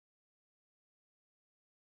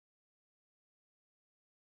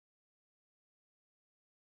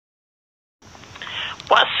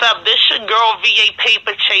What's up? This your girl VA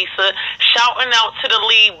Paper Chaser, shouting out to the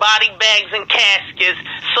league, body bags and caskets.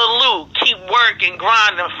 Salute, keep working,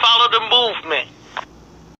 grinding, follow the movement.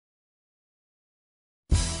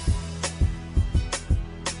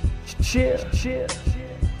 Chill.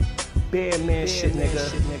 Bad man shit,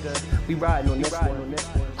 nigga. We riding on this one.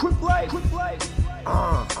 Quick life.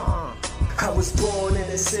 I was born in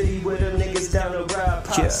the city where them niggas down the ride.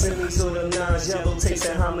 Pop semis on them nines, yellow tapes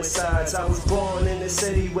and homicides. I was born in the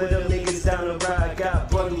city where them niggas down the ride. Got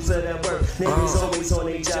bundles of that work, niggas always on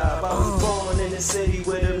their job. I was born in the city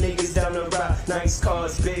where them niggas down the ride. Nice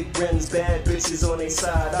cars, big rims, bad bitches on their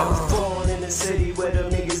side. I was born in the city where them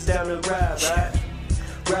niggas down the ride,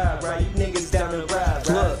 right? You niggas down the ride, right?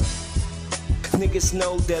 Look. Niggas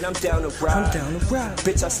know that I'm down to ride.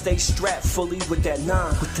 Bitch, I stay strapped fully with that 9.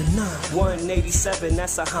 187,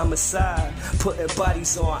 that's a homicide. Putting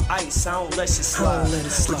bodies on ice, I don't let you slide.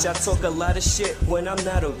 But y'all talk a lot of shit when I'm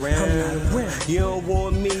not around. You don't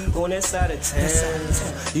want me on that side of town.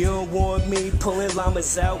 You don't want me pulling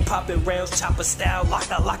llamas out, popping rounds, chopper style, lock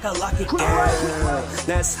it down.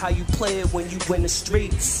 That's how you play it when you in the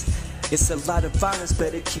streets. It's a lot of violence,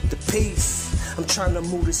 better keep the peace. I'm trying to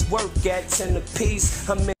move this work at 10 apiece.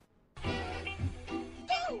 I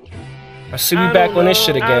see we back on this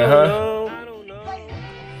shit again, huh?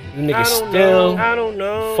 You niggas still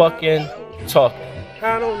fucking talking.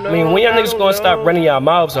 I mean, when y'all niggas gonna stop running y'all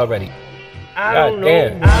mouths already? God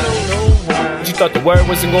damn. But you thought the word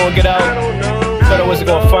wasn't gonna get out? You thought I wasn't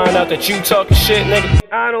gonna find out that you talking shit, nigga?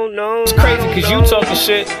 It's crazy cause you talking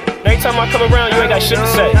shit. Every time I come around, you ain't got shit to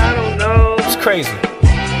say. It's crazy.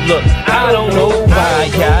 Look, I don't know why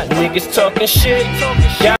y'all niggas talking shit.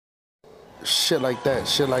 Shit like that.